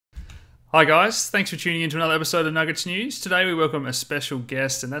Hi guys, thanks for tuning in to another episode of Nuggets News. Today we welcome a special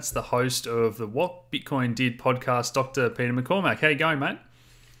guest, and that's the host of the What Bitcoin Did podcast, Dr. Peter McCormack. How you going, mate?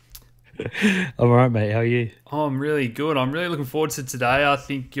 I'm all right, mate. How are you? Oh, I'm really good. I'm really looking forward to today. I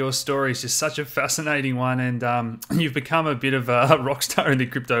think your story is just such a fascinating one, and you've become a bit of a rock star in the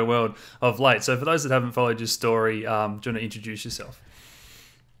crypto world of late. So for those that haven't followed your story, do you want to introduce yourself?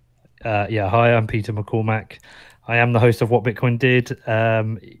 Yeah, hi, I'm Peter McCormack. I am the host of What Bitcoin Did.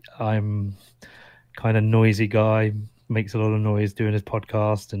 I'm kind of noisy guy, makes a lot of noise doing his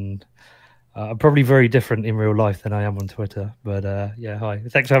podcast, and I'm probably very different in real life than I am on Twitter. But yeah, hi.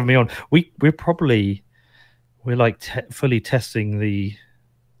 Thanks for having me on. We're like fully testing the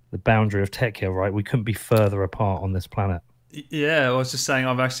boundary of tech here, right? We couldn't be further apart on this planet. Yeah, I was just saying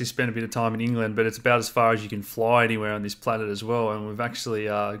I've actually spent a bit of time in England, but it's about as far as you can fly anywhere on this planet as well. And we've actually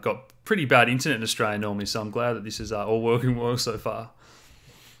got pretty bad internet in Australia normally, so I'm glad that this is all working well so far.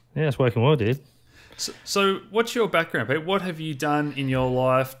 Yeah, it's working well, dude. So, what's your background, Pete? What have you done in your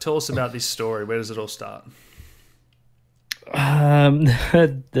life? Tell us about this story. Where does it all start?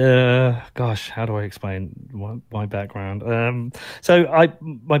 Gosh, how do I explain my background?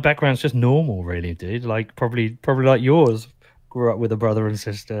 My background's just normal, really, dude. Like probably like yours. Grew up with a brother and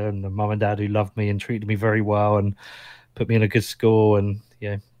sister, and a mum and dad who loved me and treated me very well, and put me in a good school, and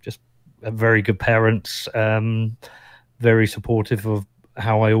yeah, just very good parents. Very supportive of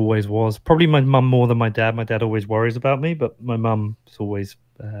how I always was. Probably my mum more than my dad. My dad always worries about me, but my mum's always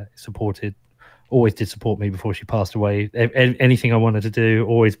supported always did support me before she passed away. Anything I wanted to do,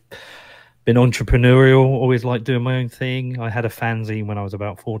 always been entrepreneurial, always liked doing my own thing. I had a fanzine when I was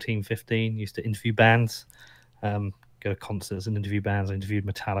about 14, 15, used to interview bands, go to concerts and interview bands. I interviewed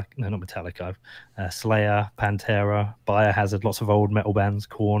Metallica, no, not Metallica, Slayer, Pantera, Biohazard, lots of old metal bands,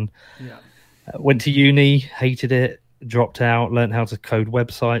 Korn. Yeah. Went to uni, hated it, dropped out, learned how to code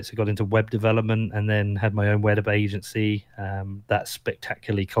websites. I got into web development and then had my own web agency. That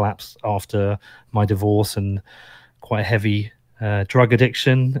spectacularly collapsed after my divorce and quite heavy drug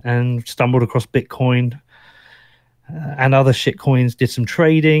addiction, and stumbled across Bitcoin and other shit coins. Did some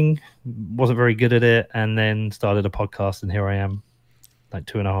trading, wasn't very good at it, and then started a podcast. And here I am, like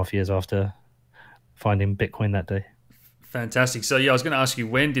 2.5 years after finding Bitcoin that day. Fantastic. So, yeah, I was going to ask you,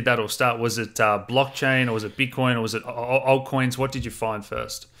 when did that all start? Was it blockchain, or was it Bitcoin, or was it altcoins? What did you find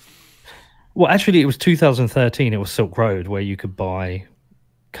first? Well, actually, it was 2013. It was Silk Road, where you could buy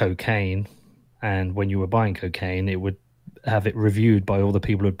cocaine, and when you were buying cocaine, it would have it reviewed by all the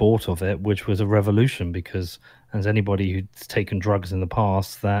people who bought of it, which was a revolution because, as anybody who's taken drugs in the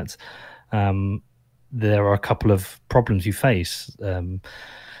past, that there are a couple of problems you face.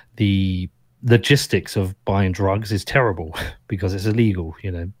 The logistics of buying drugs is terrible because it's illegal,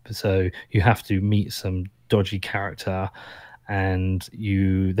 so you have to meet some dodgy character, and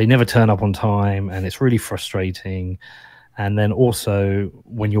they never turn up on time, and it's really frustrating. And then also,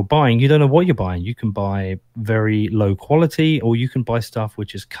 when you're buying, you don't know what you're buying. You can buy very low quality, or you can buy stuff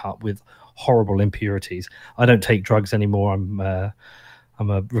which is cut with horrible impurities. I don't take drugs anymore. I'm a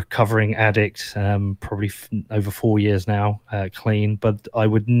recovering addict, probably over 4 years now, clean. But I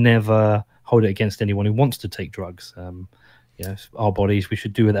would never hold it against anyone who wants to take drugs. Our bodies, we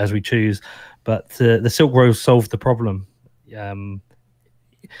should do it as we choose. But the Silk Road solved the problem.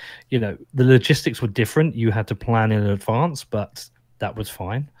 The logistics were different. You had to plan in advance, but that was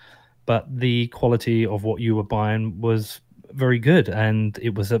fine. But the quality of what you were buying was very good, and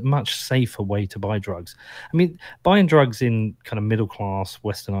it was a much safer way to buy drugs. I mean, buying drugs in kind of middle class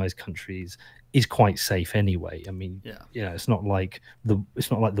westernized countries is quite safe anyway. I mean, Yeah. it's not like the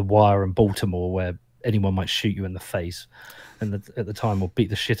Wire in Baltimore where anyone might shoot you in the face and at the time or beat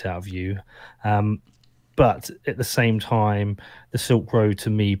the shit out of you. But at the same time, the Silk Road to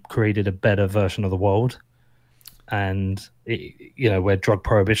me created a better version of the world. And where drug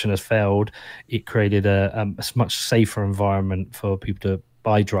prohibition has failed, it created a much safer environment for people to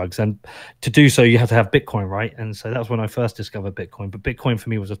buy drugs. And to do so, you have to have Bitcoin, right? And so that's when I first discovered Bitcoin. But Bitcoin for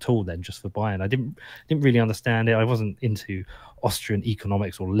me was a tool then, just for buying. I didn't really understand it. I wasn't into Austrian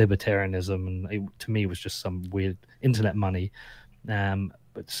economics or libertarianism, and to me, it was just some weird internet money.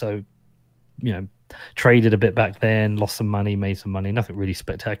 But so, traded a bit back then, lost some money, made some money, nothing really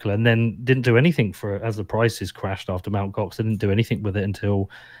spectacular, and then didn't do anything for it as the prices crashed after Mt. Gox. I didn't do anything with it until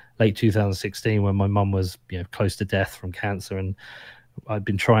late 2016 when my mum was close to death from cancer, and I'd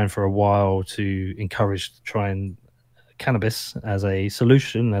been trying for a while to encourage trying cannabis as a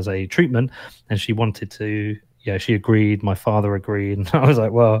solution, as a treatment, and she wanted to. She agreed, my father agreed, and I was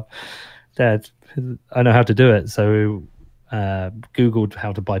like, well, Dad, I know how to do it. So Googled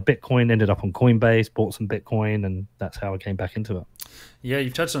how to buy Bitcoin, ended up on Coinbase, bought some Bitcoin, and that's how I came back into it. Yeah,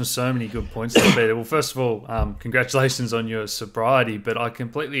 you've touched on so many good points there, Peter. Well, first of all, congratulations on your sobriety, but I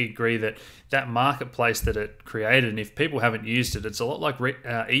completely agree that that marketplace that it created, and if people haven't used it, it's a lot like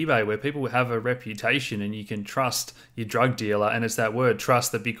eBay, where people have a reputation and you can trust your drug dealer, and it's that word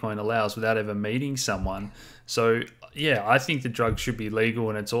trust that Bitcoin allows without ever meeting someone. So yeah, I think the drugs should be legal,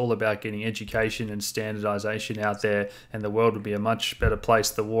 and it's all about getting education and standardization out there, and the world would be a much better place.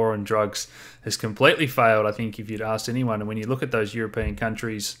 The war on drugs has completely failed, I think, if you'd asked anyone. And when you look at those European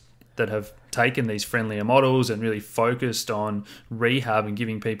countries that have taken these friendlier models and really focused on rehab and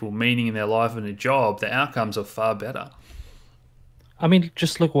giving people meaning in their life and a job, the outcomes are far better. I mean,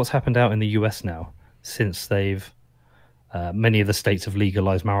 just look what's happened out in the US now since many of the states have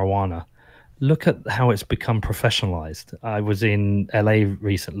legalized marijuana. Look at how it's become professionalized. I was in LA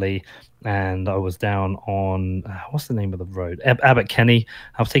recently, and I was down on what's the name of the road? Abbott Kinney.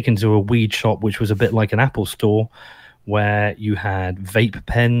 I was taken to a weed shop, which was a bit like an Apple store, where you had vape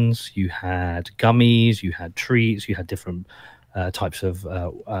pens, you had gummies, you had treats, you had different types of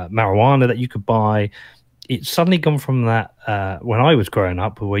marijuana that you could buy. It's suddenly gone from that when I was growing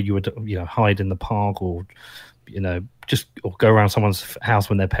up, where you would hide in the park or just go around someone's house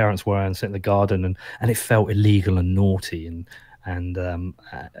when their parents were and sit in the garden, and it felt illegal and naughty, and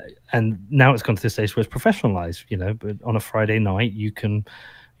now it's gone to this stage where it's professionalized. But on a Friday night you can,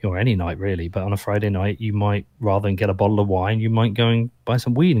 or any night really, but on a Friday night you might, rather than get a bottle of wine, you might go and buy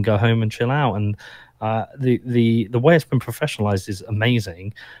some weed and go home and chill out. And the way it's been professionalized is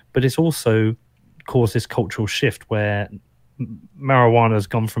amazing, but it's also caused this cultural shift where marijuana has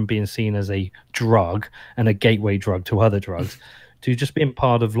gone from being seen as a drug and a gateway drug to other drugs to just being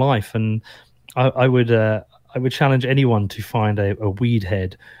part of life. And I would challenge anyone to find a weed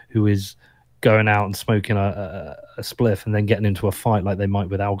head who is going out and smoking a spliff and then getting into a fight like they might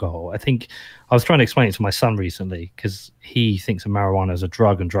with alcohol. I think I was trying to explain it to my son recently, because he thinks of marijuana as a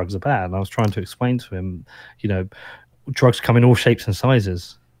drug and drugs are bad. And I was trying to explain to him, drugs come in all shapes and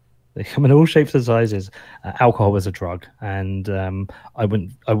sizes. They come in all shapes and sizes. Alcohol is a drug, and I'm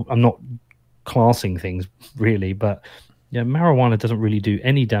not classing things really, but marijuana doesn't really do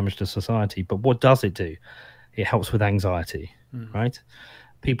any damage to society. But what does it do? It helps with anxiety, right?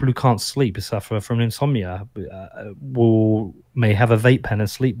 People who can't sleep, suffer from insomnia, may have a vape pen and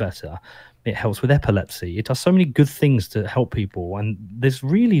sleep better. It helps with epilepsy. It does so many good things to help people, and there's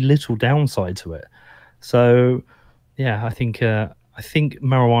really little downside to it. So, yeah, I think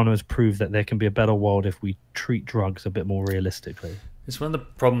marijuana has proved that there can be a better world if we treat drugs a bit more realistically. It's one of the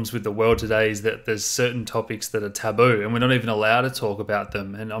problems with the world today is that there's certain topics that are taboo and we're not even allowed to talk about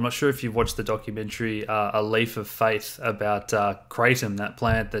them. And I'm not sure if you've watched the documentary A Leaf of Faith about kratom, that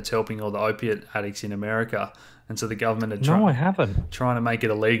plant that's helping all the opiate addicts in America. And so the government are I haven't. trying to make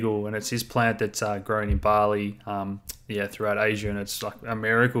it illegal. And it's this plant that's grown in Bali, throughout Asia. And it's like a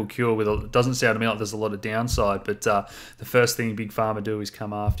miracle cure. It doesn't sound to me like there's a lot of downside. But the first thing Big Pharma do is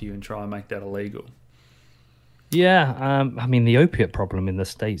come after you and try and make that illegal. Yeah, I mean, the opiate problem in the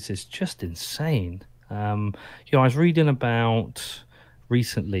States is just insane. I was reading about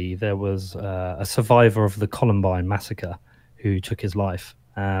recently, there was a survivor of the Columbine massacre who took his life.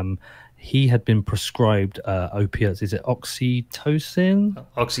 He had been prescribed opiates. Is it oxytocin?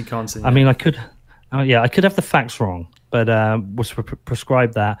 Oxycontin. I mean, I could have the facts wrong, but was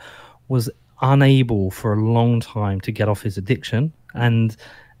prescribed that, was unable for a long time to get off his addiction, and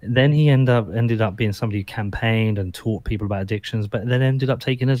then he ended up being somebody who campaigned and taught people about addictions, but then ended up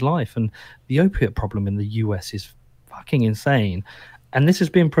taking his life. And the opiate problem in the US is fucking insane. And this is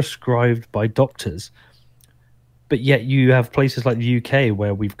being prescribed by doctors. But yet you have places like the UK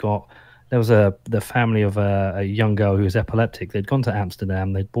where there was the family of a young girl who was epileptic. They'd gone to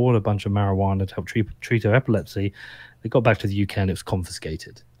Amsterdam. They'd bought a bunch of marijuana to help treat her epilepsy. They got back to the UK and it was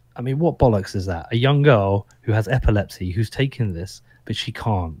confiscated. I mean, what bollocks is that? A young girl who has epilepsy, who's taken this, but she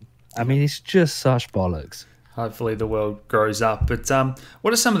can't. I mean, it's just such bollocks. Hopefully the world grows up. But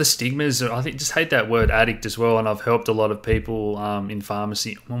what are some of the stigmas? I think just hate that word addict as well. And I've helped a lot of people in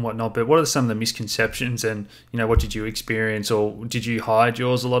pharmacy and whatnot. But what are some of the misconceptions? And, what did you experience? Or did you hide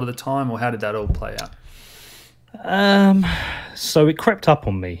yours a lot of the time? Or how did that all play out? So it crept up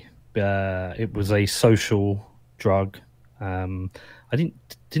on me. It was a social drug. I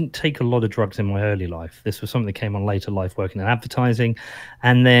didn't take a lot of drugs in my early life. This was something that came on later life, working in advertising,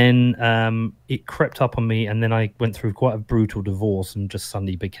 and then it crept up on me. And then I went through quite a brutal divorce and just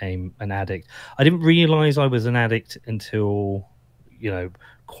suddenly became an addict. I didn't realize I was an addict until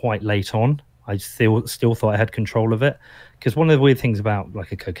quite late on. I still thought I had control of it, because one of the weird things about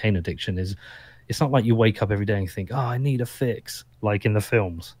like a cocaine addiction is it's not like you wake up every day and think, oh, I need a fix, like in the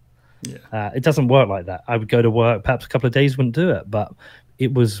films. It doesn't work like that. I would go to work, perhaps a couple of days wouldn't do it, but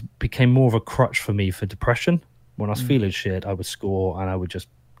it became more of a crutch for me for depression. When I was feeling shit, I would score and I would just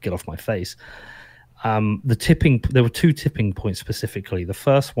get off my face. There were two tipping points specifically. The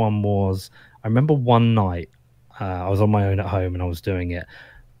first one was, I remember one night I was on my own at home and I was doing it,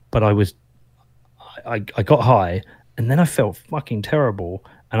 but I got high and then I felt fucking terrible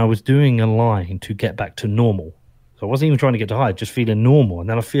and I was doing a line to get back to normal. So I wasn't even trying to get to high, just feeling normal, and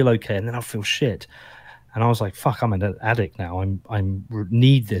then I feel okay, and then I feel shit, and I was like, "Fuck, I'm an addict now. I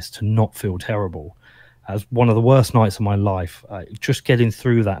need this to not feel terrible." As one of the worst nights of my life. Just getting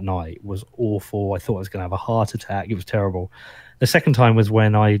through that night was awful. I thought I was going to have a heart attack. It was terrible. The second time was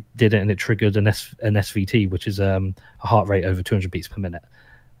when I did it, and it triggered an SVT, which is a heart rate over 200 beats per minute.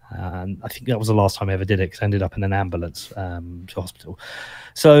 And I think that was the last time I ever did it because I ended up in an ambulance to hospital.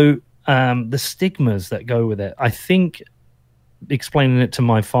 So the stigmas that go with it, I think explaining it to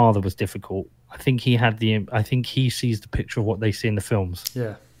my father was difficult. I think he sees the picture of what they see in the films.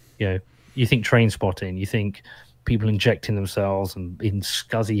 Yeah. You know, you think train spotting, you think people injecting themselves and in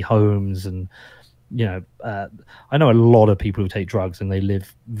scuzzy homes, and I know a lot of people who take drugs and they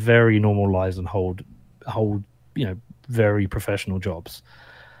live very normal lives and hold very professional jobs.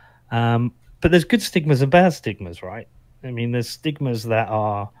 But there's good stigmas and bad stigmas, right? I mean, there's stigmas that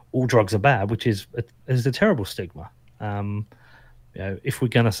are all drugs are bad, which is a terrible stigma. If we're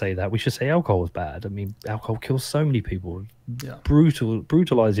gonna say that, we should say alcohol is bad. I mean, alcohol kills so many people,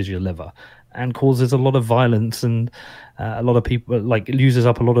 brutalizes your liver, and causes a lot of violence, and a lot of people it uses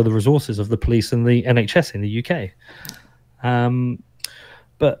up a lot of the resources of the police and the NHS in the UK.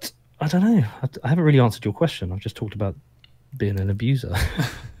 But I don't know. I haven't really answered your question. I've just talked about being an abuser.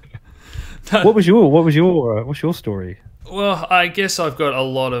 What's your story? Well, I guess I've got a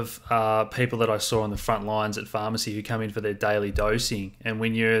lot of people that I saw on the front lines at pharmacy who come in for their daily dosing. And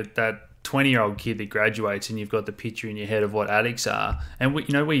when you're that 20-year-old kid that graduates and you've got the picture in your head of what addicts are, and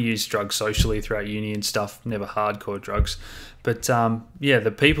we use drugs socially throughout uni and stuff, never hardcore drugs. But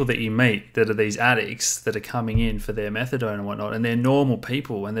the people that you meet that are these addicts that are coming in for their methadone and whatnot, and they're normal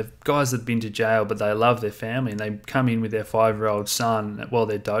people, and they're guys that have been to jail, but they love their family, and they come in with their 5-year-old son while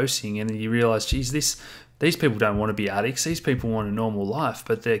they're dosing, and then you realise, geez, these people don't want to be addicts. These people want a normal life,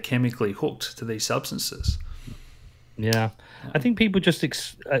 but they're chemically hooked to these substances. Yeah. I think people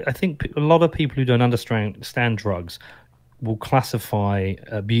I think a lot of people who don't understand drugs will classify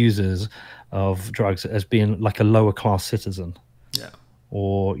abusers of drugs as being like a lower class citizen. Yeah.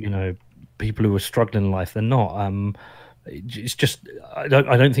 Or, people who are struggling in life. They're not. It's just, I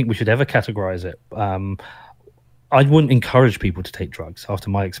don't think we should ever categorize it. I wouldn't encourage people to take drugs after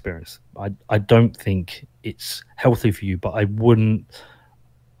my experience. I don't think it's healthy for you, but I wouldn't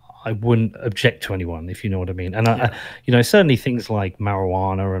object to anyone, if you know what I mean. And certainly things like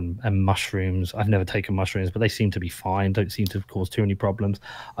marijuana and mushrooms. I've never taken mushrooms, but they seem to be fine. Don't seem to cause too many problems.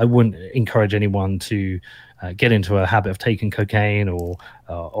 I wouldn't encourage anyone to get into a habit of taking cocaine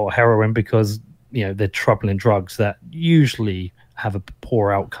or heroin because they're troubling drugs that usually have a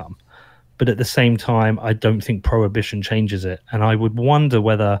poor outcome. But at the same time, I don't think prohibition changes it. And I would wonder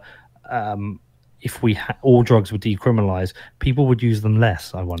whether if all drugs were decriminalized, people would use them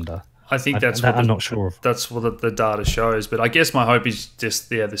less, I wonder. I think I'm not sure of. That's what the data shows. But I guess my hope is just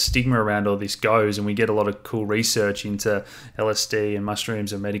the stigma around all this goes, and we get a lot of cool research into LSD and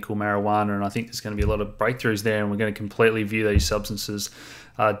mushrooms and medical marijuana, and I think there's going to be a lot of breakthroughs there, and we're going to completely view these substances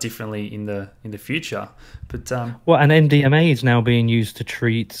differently in the future. But and MDMA is now being used to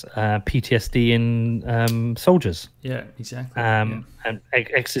treat PTSD in soldiers. Yeah, exactly. And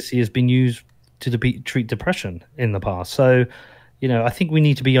ecstasy has been used to treat depression in the past. So, I think we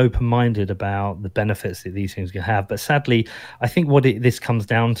need to be open-minded about the benefits that these things can have. But sadly, I think this comes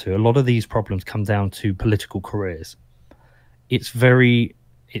down to, a lot of these problems come down to political careers.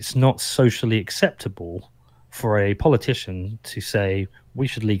 It's not socially acceptable for a politician to say we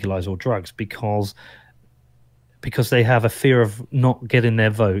should legalize all drugs because they have a fear of not getting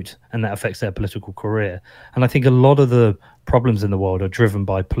their vote, and that affects their political career. And I think a lot of the problems in the world are driven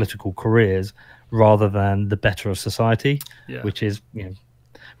by political careers rather than the better of society, which is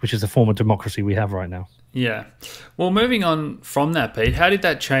a form of democracy we have right now. Yeah. Well, moving on from that, Pete, how did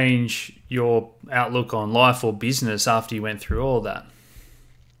that change your outlook on life or business after you went through all that?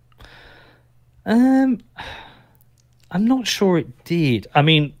 I'm not sure it did. I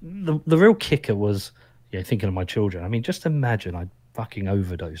mean, the real kicker was, thinking of my children. I mean, just imagine I fucking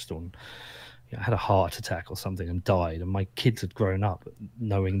overdosed on, I had a heart attack or something and died, and my kids had grown up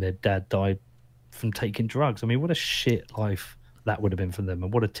knowing their dad died from taking drugs. I mean, what a shit life that would have been for them,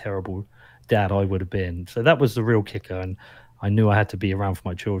 and what a terrible dad I would have been. So that was the real kicker, and I knew I had to be around for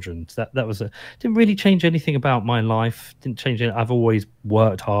my children. So that was didn't really change anything about my life. Didn't change it. I've always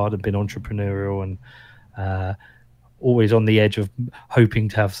worked hard and been entrepreneurial and always on the edge of hoping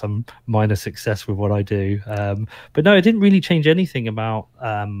to have some minor success with what I do. But no, it didn't really change anything about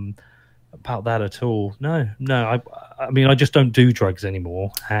that at all. No. I mean, I just don't do drugs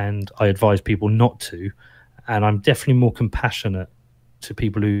anymore, and I advise people not to. And I'm definitely more compassionate to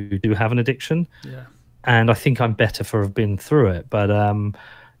people who do have an addiction. Yeah. And I think I'm better for have been through it. But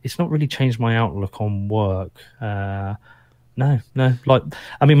it's not really changed my outlook on work. No. Like,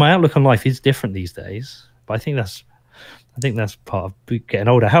 I mean, my outlook on life is different these days. But I think that's part of getting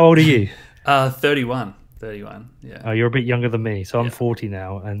older. How old are you? 31. Yeah. Oh, you're a bit younger than me. So I'm 40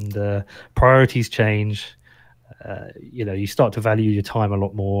 now, and priorities change. You start to value your time a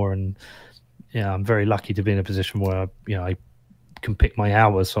lot more, and I'm very lucky to be in a position where I can pick my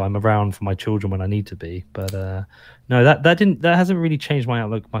hours, so I'm around for my children when I need to be. But no, that hasn't really changed my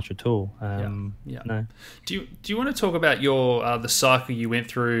outlook much at all. No. Do you want to talk about your the cycle you went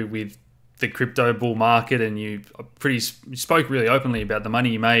through with the crypto bull market, and you spoke really openly about the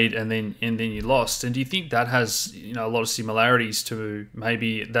money you made and then you lost? And do you think that has a lot of similarities to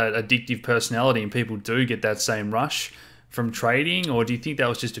maybe that addictive personality, and people do get that same rush from trading? Or do you think that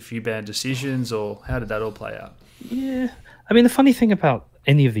was just a few bad decisions, or how did that all play out? Yeah, I mean, the funny thing about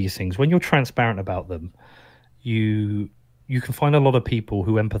any of these things, when you're transparent about them, you can find a lot of people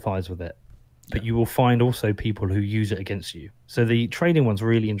who empathize with it, but you will find also people who use it against you. So the trading one's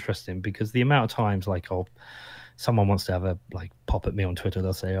really interesting, because the amount of times, like, someone wants to have a pop at me on Twitter,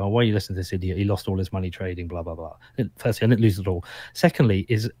 they'll say, "Oh, why are you listening to this idiot? He lost all his money trading, blah blah blah." Firstly, I didn't lose it all. Secondly,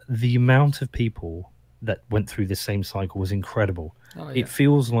 is the amount of people that went through this same cycle was incredible. It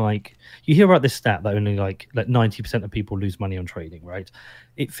feels like you hear about this stat that only like 90% of people lose money on trading, right?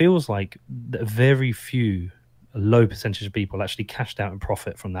 It feels like very few, a low percentage of people actually cashed out in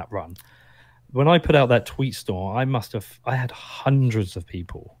profit from that run. When I put out that tweet store, I had hundreds of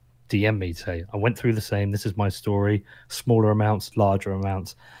people DM me to say, I went through the same, this is my story, smaller amounts, larger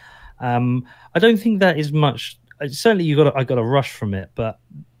amounts. I don't think that is much. Certainly I got a rush from it, but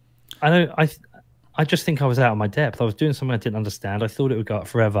I just think I was out of my depth. I was doing something I didn't understand. I thought it would go up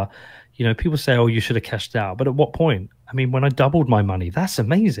forever. People say, "Oh, you should have cashed out." But at what point? I mean, when I doubled my money, that's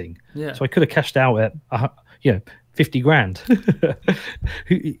amazing. Yeah. So I could have cashed out at, 50 grand.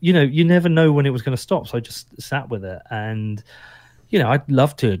 You never know when it was going to stop. So I just sat with it. And, I'd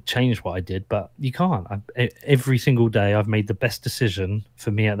love to change what I did, but you can't. Every single day I've made the best decision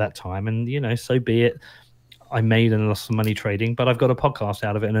for me at that time. And, so be it. I made and lost some money trading, but I've got a podcast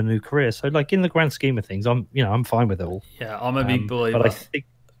out of it and a new career. So, like, in the grand scheme of things, I'm fine with it all. Yeah, I'm a big believer. But I think,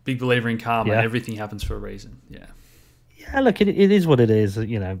 big believer in karma. Yeah. Everything happens for a reason. Yeah. Yeah, look, it is what it is.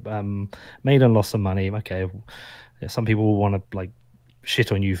 Made and lost some money. Okay, some people will want to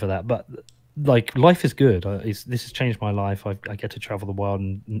shit on you for that, but life is good. This has changed my life. I get to travel the world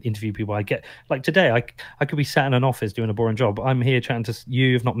and interview people. I get today. I could be sat in an office doing a boring job. I'm here chatting to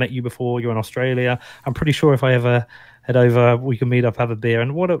you. I've not met you before. You're in Australia. I'm pretty sure if I ever head over, we can meet up, have a beer.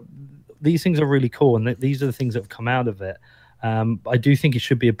 And these things are really cool. And these are the things that have come out of it. I do think it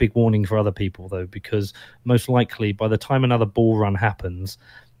should be a big warning for other people, though, because most likely by the time another bull run happens,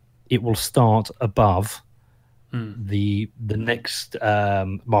 it will start above the next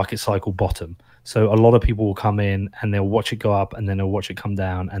market cycle bottom. So a lot of people will come in and they'll watch it go up, and then they'll watch it come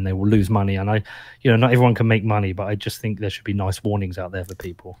down, and they will lose money. And not everyone can make money, but I just think there should be nice warnings out there for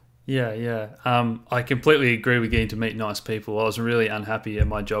people. Yeah. I completely agree with getting to meet nice people. I was really unhappy at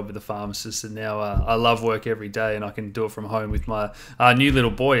my job with the pharmacist, and now I love work every day, and I can do it from home with my new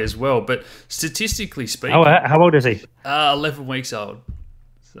little boy as well. But statistically speaking... Oh, how old is he? 11 weeks old.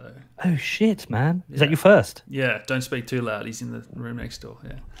 So. Oh, shit, man. Is that your first? Yeah, don't speak too loud. He's in the room next door,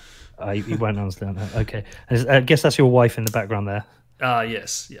 yeah. He won't understand that. Okay. I guess that's your wife in the background there.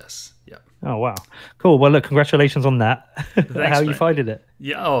 Yes. Yeah. Oh, wow. Cool. Well, look, congratulations on that. Thanks, How are you finding it?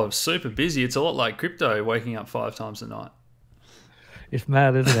 Yeah, super busy. It's a lot like crypto, waking up 5 times a night. It's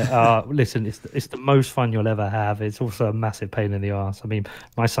mad, isn't it? Listen, it's the most fun you'll ever have. It's also a massive pain in the arse. I mean,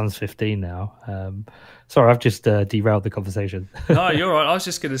 my son's 15 now. Sorry, I've just derailed the conversation. No, you're right. I was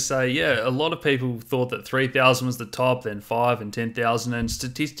just going to say, a lot of people thought that 3,000 was the top, then 5 and 10,000. And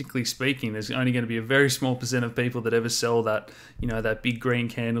statistically speaking, there's only going to be a very small percent of people that ever sell that, that big green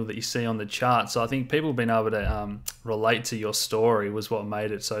candle that you see on the chart. So I think people being able to relate to your story was what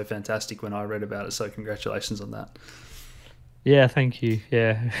made it so fantastic when I read about it. So congratulations on that. Yeah, thank you.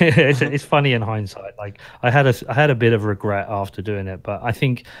 Yeah, it's funny in hindsight. Like I had a bit of regret after doing it, but I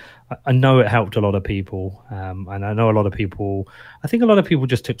think I know it helped a lot of people, and I know a lot of people. I think a lot of people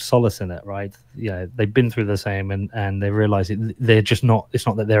just took solace in it, right? Yeah, they've been through the same, and they realize they're just not. It's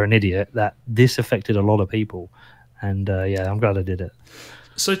not that they're an idiot. That this affected a lot of people, and yeah, I'm glad I did it.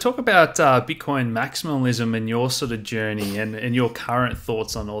 So talk about Bitcoin maximalism and your sort of journey and your current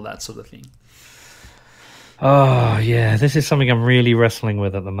thoughts on all that sort of thing. Oh, yeah, this is something I'm really wrestling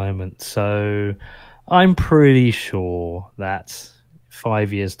with at the moment. So I'm pretty sure that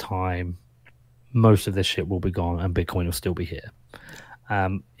 5 years' time, most of this shit will be gone and Bitcoin will still be here.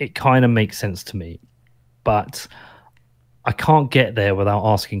 It kind of makes sense to me, but I can't get there without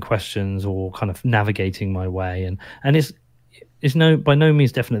asking questions or kind of navigating my way. And it's no by no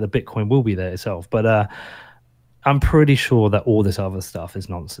means definite that Bitcoin will be there itself, but I'm pretty sure that all this other stuff is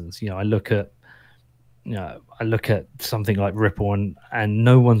nonsense. I look at something like Ripple and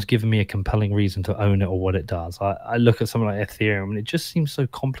no one's given me a compelling reason to own it or what it does. I look at something like Ethereum and it just seems so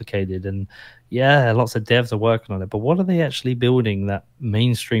complicated. And yeah, lots of devs are working on it, but what are they actually building that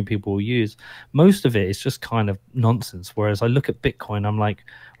mainstream people will use? Most of it is just kind of nonsense. Whereas I look at Bitcoin, I'm like,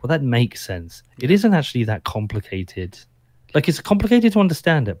 well, that makes sense. It isn't actually that complicated. Like it's complicated to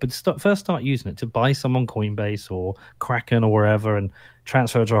understand it, but first start using it to buy some on Coinbase or Kraken or wherever and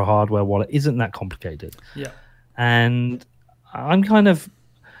transfer to a hardware wallet isn't that complicated. Yeah. And I kind of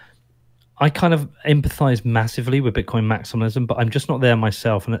empathize massively with Bitcoin maximalism, but I'm just not there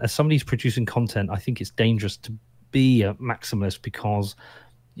myself. And as somebody who's producing content, I think it's dangerous to be a maximalist because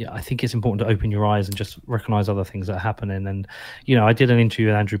yeah, I think it's important to open your eyes and just recognize other things that are happening. And, I did an interview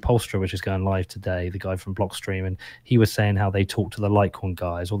with Andrew Polstra, which is going live today, the guy from Blockstream, and he was saying how they talk to the Litecoin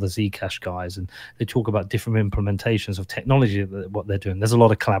guys or the Zcash guys, and they talk about different implementations of technology, what they're doing. There's a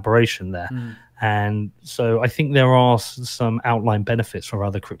lot of collaboration there. And so I think there are some outline benefits for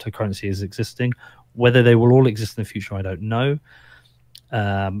other cryptocurrencies existing. Whether they will all exist in the future, I don't know.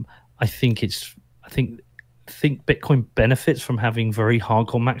 I think Bitcoin benefits from having very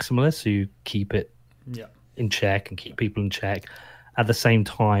hardcore maximalists who keep it in check and keep people in check. At the same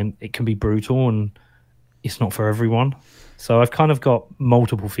time, it can be brutal and it's not for everyone. So I've kind of got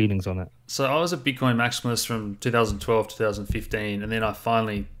multiple feelings on it. So I was a Bitcoin maximalist from 2012 to 2015, and then I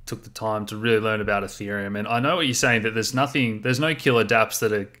finally took the time to really learn about Ethereum. And I know what you're saying, that there's no killer dApps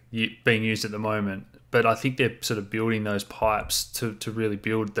that are being used at the moment. But I think they're sort of building those pipes to really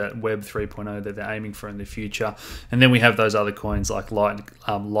build that Web 3.0 that they're aiming for in the future. And then we have those other coins like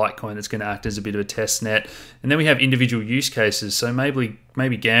Litecoin that's going to act as a bit of a test net. And then we have individual use cases. So maybe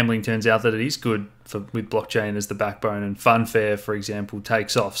gambling turns out that it is good with blockchain as the backbone, and Funfair, for example,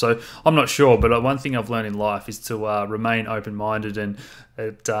 takes off. So I'm not sure, but one thing I've learned in life is to remain open-minded. And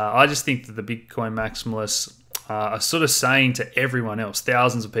I just think that the Bitcoin maximalists are sort of saying to everyone else,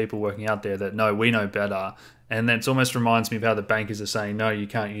 thousands of people working out there, that no, we know better. And that almost reminds me of how the bankers are saying, no, you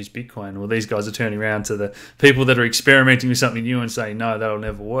can't use Bitcoin. Well, these guys are turning around to the people that are experimenting with something new and saying, no, that'll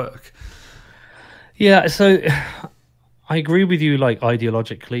never work. Yeah, so I agree with you, like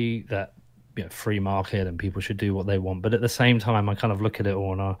ideologically, that free market and people should do what they want. But at the same time, I kind of look at it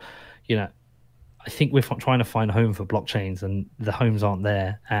all and I think we're trying to find a home for blockchains and the homes aren't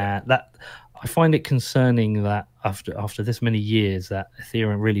there. That I find it concerning that after this many years that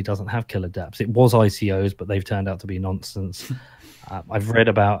Ethereum really doesn't have killer dApps. It was ICOs, but they've turned out to be nonsense. I've read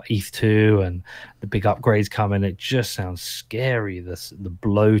about ETH2 and the big upgrades coming. It just sounds scary, the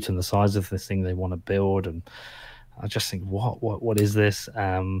bloat and the size of this thing they want to build. And I just think, what is this?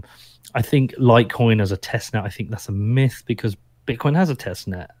 I think Litecoin as a testnet, I think that's a myth because Bitcoin has a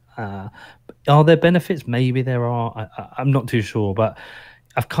testnet. Are there benefits? Maybe there are. I'm not too sure, but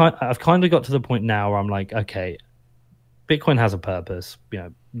I've kind of got to the point now where I'm like, okay, Bitcoin has a purpose.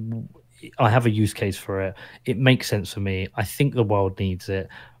 I have a use case for it. It makes sense for me. I think the world needs it.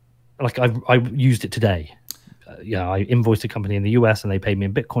 Like I used it today. I invoiced a company in the US and they paid me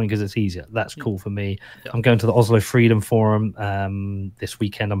in Bitcoin because it's easier. That's cool for me. Yeah. I'm going to the Oslo Freedom Forum this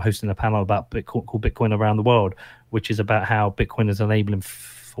weekend. I'm hosting a panel about Bitcoin called Bitcoin Around the World, which is about how Bitcoin is enabling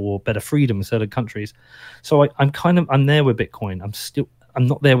for better freedom in certain countries. So I'm there with Bitcoin. I'm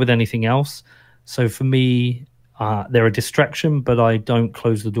not there with anything else. So for me, they're a distraction, but I don't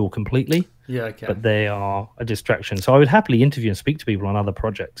close the door completely. Yeah, okay. But they are a distraction. So I would happily interview and speak to people on other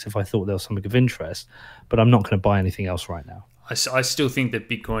projects if I thought there was something of interest, but I'm not going to buy anything else right now. I still think that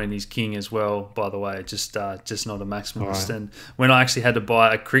Bitcoin is king as well, by the way, just not a maximalist. Right. And when I actually had to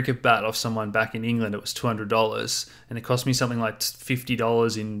buy a cricket bat off someone back in England, it was $200, and it cost me something like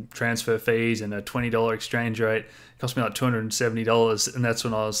 $50 in transfer fees and a $20 exchange rate. It cost me like $270, and that's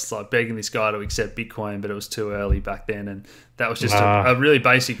when I was like begging this guy to accept Bitcoin, but it was too early back then. And that was just a really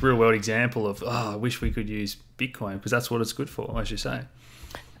basic real world example of, I wish we could use Bitcoin, because that's what it's good for, as you say.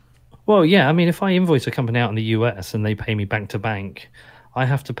 Well, yeah, I mean, if I invoice a company out in the US and they pay me bank to bank, I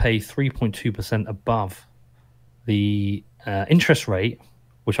have to pay 3.2% above the interest rate,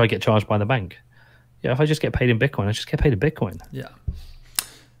 which I get charged by the bank. Yeah, if I just get paid in Bitcoin, I just get paid in Bitcoin. Yeah.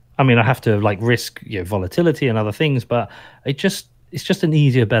 I mean, I have to like risk volatility and other things, but it's just an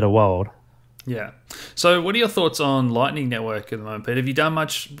easier, better world. Yeah. So what are your thoughts on Lightning Network at the moment, Pete? Have you done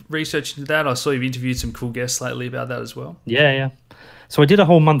much research into that? I saw you've interviewed some cool guests lately about that as well. Yeah. So I did a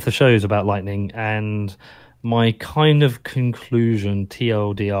whole month of shows about Lightning, and my kind of conclusion,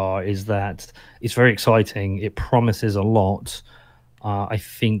 TLDR, is that it's very exciting. It promises a lot. I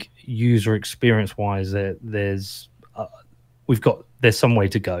think user experience-wise, there's some way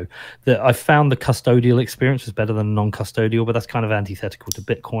to go. I found the custodial experience is better than non-custodial, but that's kind of antithetical to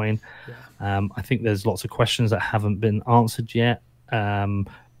Bitcoin. Yeah. I think there's lots of questions that haven't been answered yet.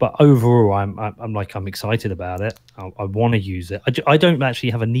 But overall, I'm excited about it. I want to use it. I don't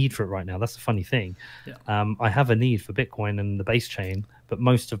actually have a need for it right now. That's the funny thing. Yeah. I have a need for Bitcoin and the base chain, but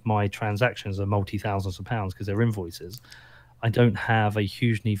most of my transactions are multi-thousands of pounds because they're invoices. I don't have a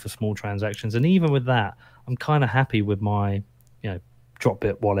huge need for small transactions, and even with that, I'm kind of happy with my,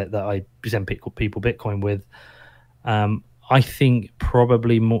 Dropbit wallet that I send people Bitcoin with. I think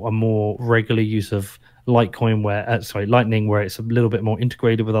probably a more regular use of Lightning, where it's a little bit more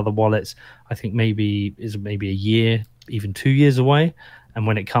integrated with other wallets, I think maybe a year, even 2 years away. And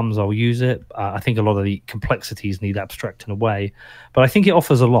when it comes, I'll use it. I think a lot of the complexities need abstracting away, but I think it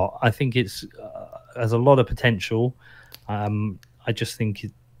offers a lot. I think it's has a lot of potential. I just think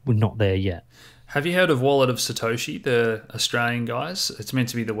we're not there yet. Have you heard of Wallet of Satoshi, the Australian guys? It's meant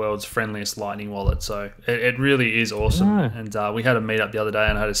to be the world's friendliest Lightning wallet, so it really is awesome. No. And we had a meetup the other day,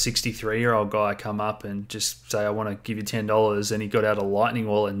 and I had a 63-year-old guy come up and just say, I want to give you $10, and he got out a Lightning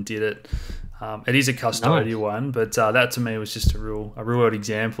wallet and did it. It is a custodial one, but that to me was just a real world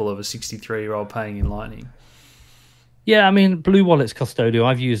example of a 63-year-old paying in Lightning. Yeah, I mean, Blue Wallet's custodial.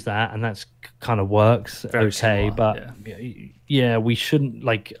 I've used that, and that's kind of works Very similar, but yeah, we shouldn't.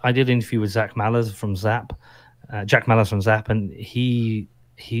 Like, I did an interview with Jack Mallers from Zap, and he's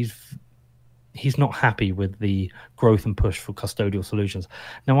not happy with the growth and push for custodial solutions.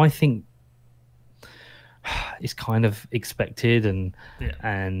 Now, I think it's kind of expected and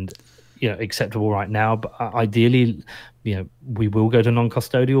acceptable right now, but ideally, we will go to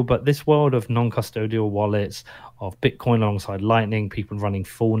non-custodial. But this world of non-custodial wallets, of Bitcoin alongside Lightning, people running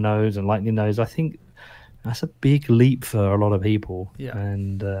full nodes and Lightning nodes, I think that's a big leap for a lot of people. Yeah.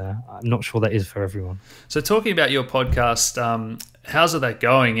 And I'm not sure that is for everyone. So talking about your podcast, how's that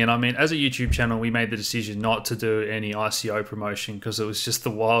going? And I mean, as a YouTube channel, we made the decision not to do any ICO promotion because it was just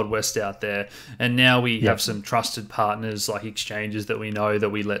the Wild West out there. And now we have some trusted partners like exchanges that we know that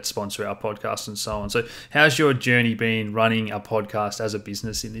we let sponsor our podcast and so on. So how's your journey been running a podcast as a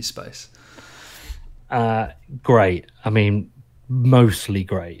business in this space? Great. I mean, mostly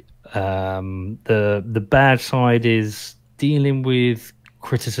great. The bad side is dealing with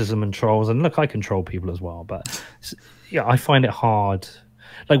criticism and trolls. And look, I control people as well, but yeah, I find it hard.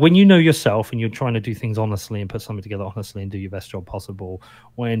 Like when you know yourself and you're trying to do things honestly and put something together honestly and do your best job possible,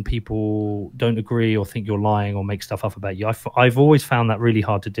 when people don't agree or think you're lying or make stuff up about you, I've always found that really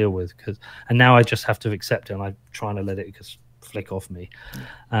hard to deal with. And now I just have to accept it, and I'm trying to let it just flick off me.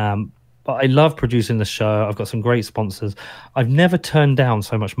 But I love producing the show. I've got some great sponsors. I've never turned down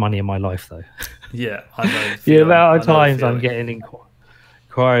so much money in my life, though. Yeah, I know. The amount of times I'm getting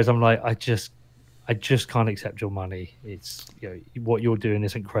inquiries, I'm like, I just can't accept your money. It's what you're doing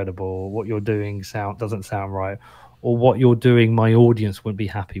is incredible. What you're doing doesn't sound right, or what you're doing, my audience wouldn't be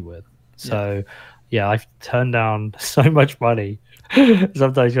happy with. So, yeah, I've turned down so much money.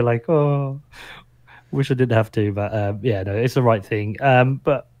 Sometimes you're like, oh, wish I didn't have to, but no, it's the right thing.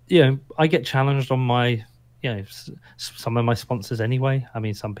 But I get challenged on my, some of my sponsors anyway. I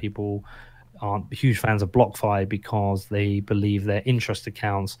mean, some people aren't huge fans of BlockFi because they believe their interest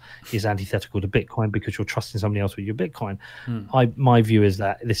accounts is antithetical to Bitcoin because you're trusting somebody else with your Bitcoin. My view is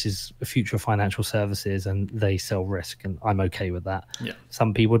that this is a future of financial services and they sell risk, and I'm okay with that. Yeah.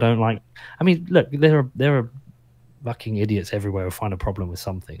 Some people don't like. I mean, look, there are fucking idiots everywhere who find a problem with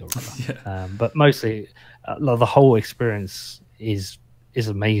something or other. But mostly, the whole experience is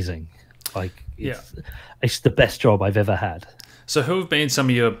amazing. Like, it's the best job I've ever had. So who have been some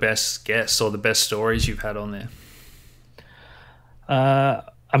of your best guests or the best stories you've had on there?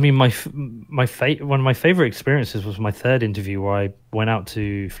 I mean, one of my favorite experiences was my third interview where I flew out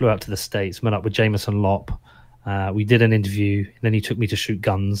to the States, met up with Jameson Lopp. We did an interview, and then he took me to shoot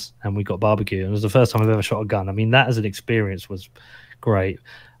guns, and we got barbecue. And it was the first time I've ever shot a gun. I mean, that as an experience was great.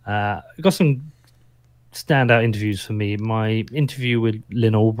 I got some standout interviews for me. My interview with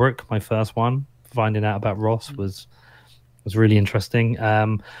Lynn Ulbrich, my first one, finding out about Ross was really interesting.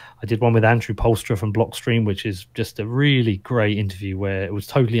 I did one with Andrew Polstra from Blockstream, which is just a really great interview where it was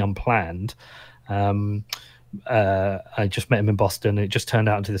totally unplanned. I just met him in Boston, and it just turned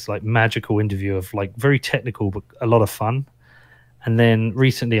out into this like magical interview of like very technical but a lot of fun. And then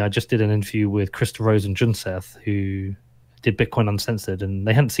recently I just did an interview with Krista Rosen-Junseth, who did Bitcoin Uncensored, and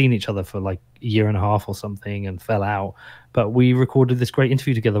they hadn't seen each other for like a year and a half or something and fell out. But we recorded this great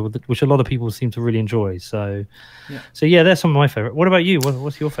interview together, which a lot of people seem to really enjoy. So yeah, that's some of my favorite. What about you?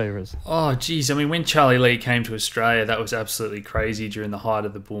 What's your favorites? Oh, geez. I mean, when Charlie Lee came to Australia, that was absolutely crazy during the height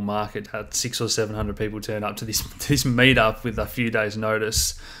of the bull market. Had 600 or 700 people turn up to this meetup with a few days'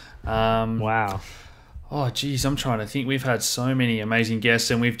 notice. Wow. Oh, geez, I'm trying to think. We've had so many amazing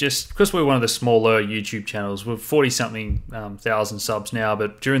guests, and we've just, because we're one of the smaller YouTube channels, we're 40-something thousand subs now,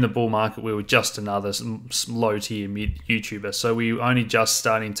 but during the bull market, we were just another low-tier mid YouTuber. So we only just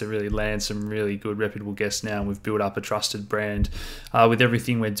starting to really land some really good, reputable guests now, and we've built up a trusted brand with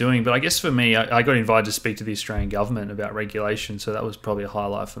everything we're doing. But I guess for me, I got invited to speak to the Australian government about regulation, so that was probably a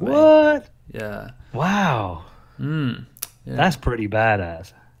highlight for me. What? Yeah. Wow. Yeah. That's pretty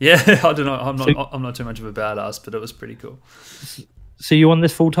badass. Yeah, I don't know. I'm not too much of a badass, but it was pretty cool. So you on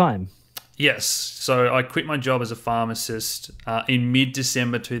this full time? Yes. So I quit my job as a pharmacist in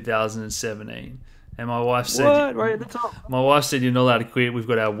mid-December 2017, and my wife said, "What? Right at the top." My wife said, "You're not allowed to quit. We've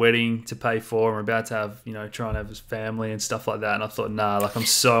got our wedding to pay for. We're about to have, try and have a family and stuff like that." And I thought, nah, like I'm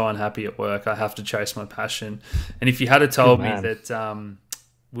so unhappy at work. I have to chase my passion. And if you had told me that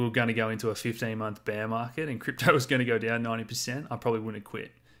we were going to go into a 15-month bear market and crypto was going to go down 90%, I probably wouldn't have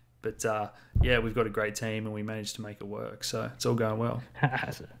quit. But yeah, we've got a great team and we managed to make it work. So it's all going well.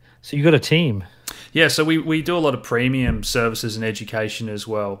 So you got a team? Yeah, so we do a lot of premium services and education as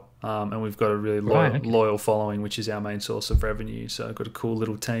well. And we've got a really loyal following, which is our main source of revenue. So I've got a cool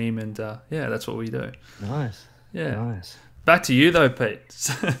little team, and yeah, that's what we do. Nice. Yeah. Nice. Back to you though, Pete.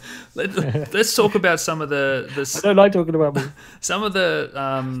 Let's talk about some of the I don't like talking about me. Some of the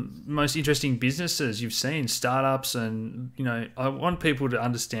most interesting businesses you've seen, startups, and I want people to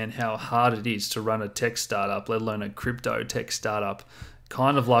understand how hard it is to run a tech startup, let alone a crypto tech startup.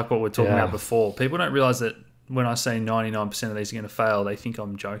 Kind of like what we're talking about before. People don't realize that when I say 99% of these are going to fail, they think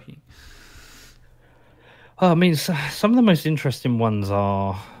I'm joking. I mean, some of the most interesting ones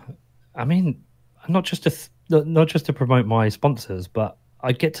are, I mean, not just to promote my sponsors, but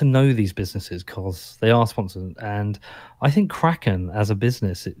I get to know these businesses because they are sponsors. And I think Kraken as a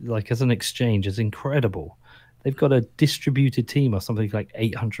business, like as an exchange, is incredible. They've got a distributed team of something like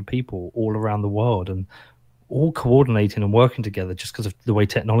 800 people all around the world, and all coordinating and working together just because of the way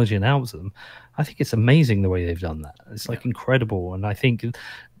technology enables them. I think it's amazing the way they've done that. It's like incredible. And I think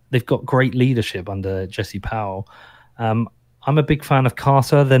they've got great leadership under Jesse Powell. I'm a big fan of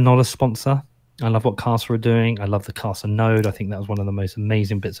Casa. They're not a sponsor. I love what Casa are doing. I love the Casa node. I think that was one of the most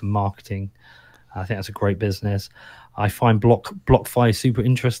amazing bits of marketing. I think that's a great business. I find BlockFi super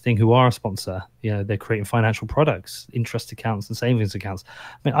interesting, who are a sponsor. They're creating financial products, interest accounts and savings accounts.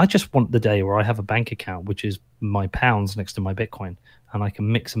 I mean, I just want the day where I have a bank account, which is my pounds next to my Bitcoin, and I can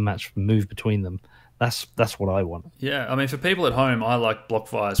mix and match, move between them. That's what I want. Yeah, I mean, for people at home, I like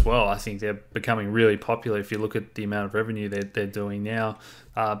BlockFi as well. I think they're becoming really popular if you look at the amount of revenue they're doing now.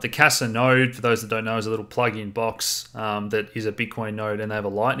 The Casa node, for those that don't know, is a little plug-in box that is a Bitcoin node, and they have a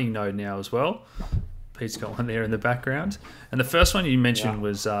Lightning node now as well. Pete's got one there in the background. And the first one you mentioned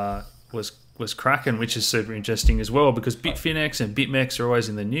was Kraken, which is super interesting as well, because Bitfinex and BitMEX are always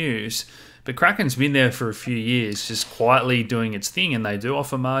in the news. But Kraken's been there for a few years, just quietly doing its thing, and they do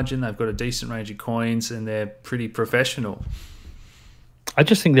offer margin. They've got a decent range of coins, and they're pretty professional. I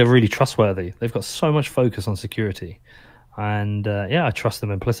just think they're really trustworthy. They've got so much focus on security, and I trust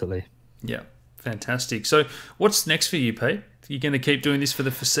them implicitly. Yeah, fantastic. So what's next for you, Pete? Are you going to keep doing this for the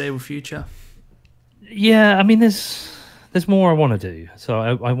foreseeable future? Yeah, I mean, there's more I want to do. So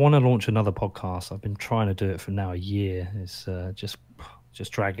I want to launch another podcast. I've been trying to do it for now a year. It's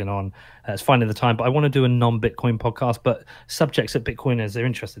just dragging on. It's finding the time, but I want to do a non-Bitcoin podcast, but subjects that Bitcoiners are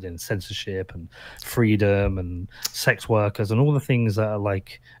interested in: censorship and freedom and sex workers and all the things that are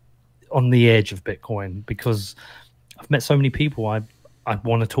like on the edge of Bitcoin. Because I've met so many people, I'd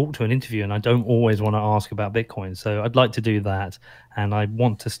want to talk to an interview, and I don't always want to ask about Bitcoin. So I'd like to do that, and I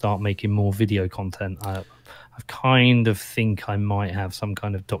want to start making more video content. I kind of think I might have some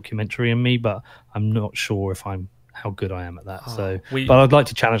kind of documentary in me, but I'm not sure if I'm how good I am at that. But I'd like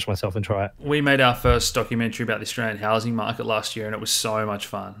to challenge myself and try it. We made our first documentary about the Australian housing market last year, and it was so much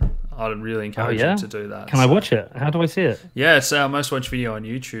fun. I'd really encourage you to do that. Can I watch it? How do I see it? Yeah, it's our most watched video on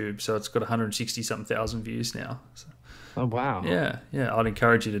YouTube, so it's got 160-something thousand views now. So. Oh, wow. Yeah, I'd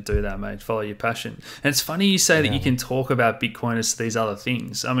encourage you to do that, mate. Follow your passion. And it's funny you say that you can talk about Bitcoin as these other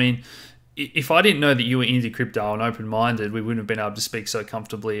things. I mean, if I didn't know that you were into crypto and open-minded, we wouldn't have been able to speak so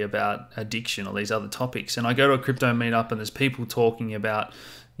comfortably about addiction or these other topics. And I go to a crypto meetup and there's people talking about,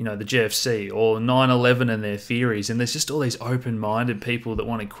 you know, the GFC or 9/11 and their theories. And there's just all these open-minded people that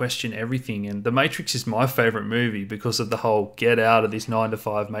want to question everything. And The Matrix is my favorite movie because of the whole get out of this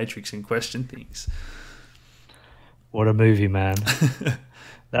 9-to-5 matrix and question things. What a movie, man.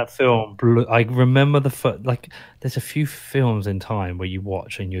 That film blew. I remember there's a few films in time where you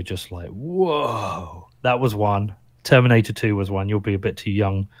watch and you're just like, whoa. That was one. Terminator 2 was one. You'll be a bit too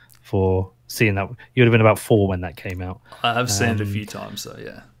young for seeing that. You would have been about 4 when that came out. I have seen it a few times, so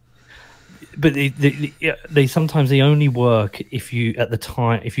yeah. But they sometimes they only work if you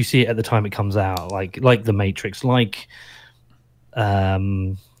see it at the time it comes out, like The Matrix, like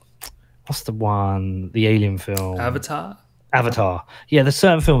what's the one, the Alien film? Avatar. Yeah, there's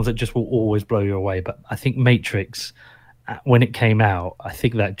certain films that just will always blow you away. But I think Matrix, when it came out, I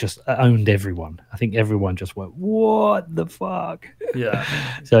think that just owned everyone. I think everyone just went, what the fuck? Yeah.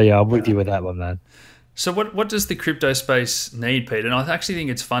 So, yeah, I'm with you with that one, man. So what does the crypto space need, Pete? And I actually think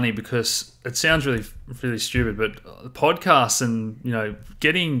it's funny because it sounds really, really stupid, but podcasts and, you know,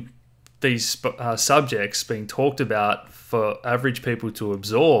 getting these subjects being talked about for average people to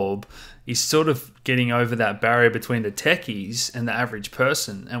absorb is sort of getting over that barrier between the techies and the average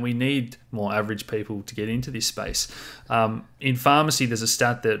person. And we need more average people to get into this space. In pharmacy, there's a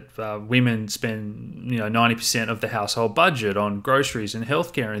stat that women spend 90% of the household budget on groceries and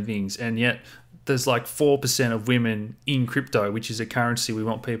healthcare and things. And yet there's like 4% of women in crypto, which is a currency we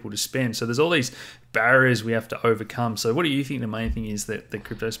want people to spend. So there's all these barriers we have to overcome. So what do you think the main thing is that the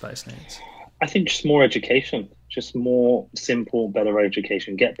crypto space needs? I think just more education, just more simple, better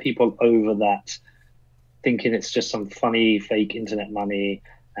education. Get people over that thinking it's just some funny, fake internet money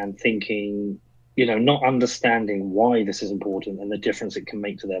and thinking, not understanding why this is important and the difference it can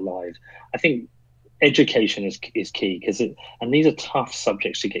make to their lives. I think education is key and these are tough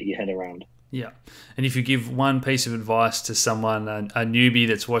subjects to get your head around. Yeah. And if you give one piece of advice to someone, a newbie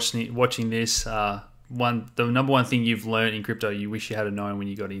that's watching this, the number one thing you've learned in crypto you wish you had known when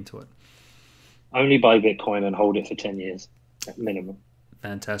you got into it? Only buy Bitcoin and hold it for 10 years at minimum.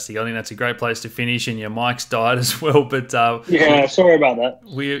 Fantastic. I think that's a great place to finish, and your mic's died as well. But yeah, sorry about that.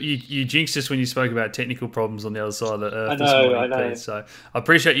 You jinxed us when you spoke about technical problems on the other side of the earth. I know. Pete. So I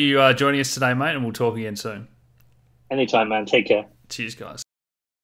appreciate you joining us today, mate, and we'll talk again soon. Anytime, man. Take care. Cheers, guys.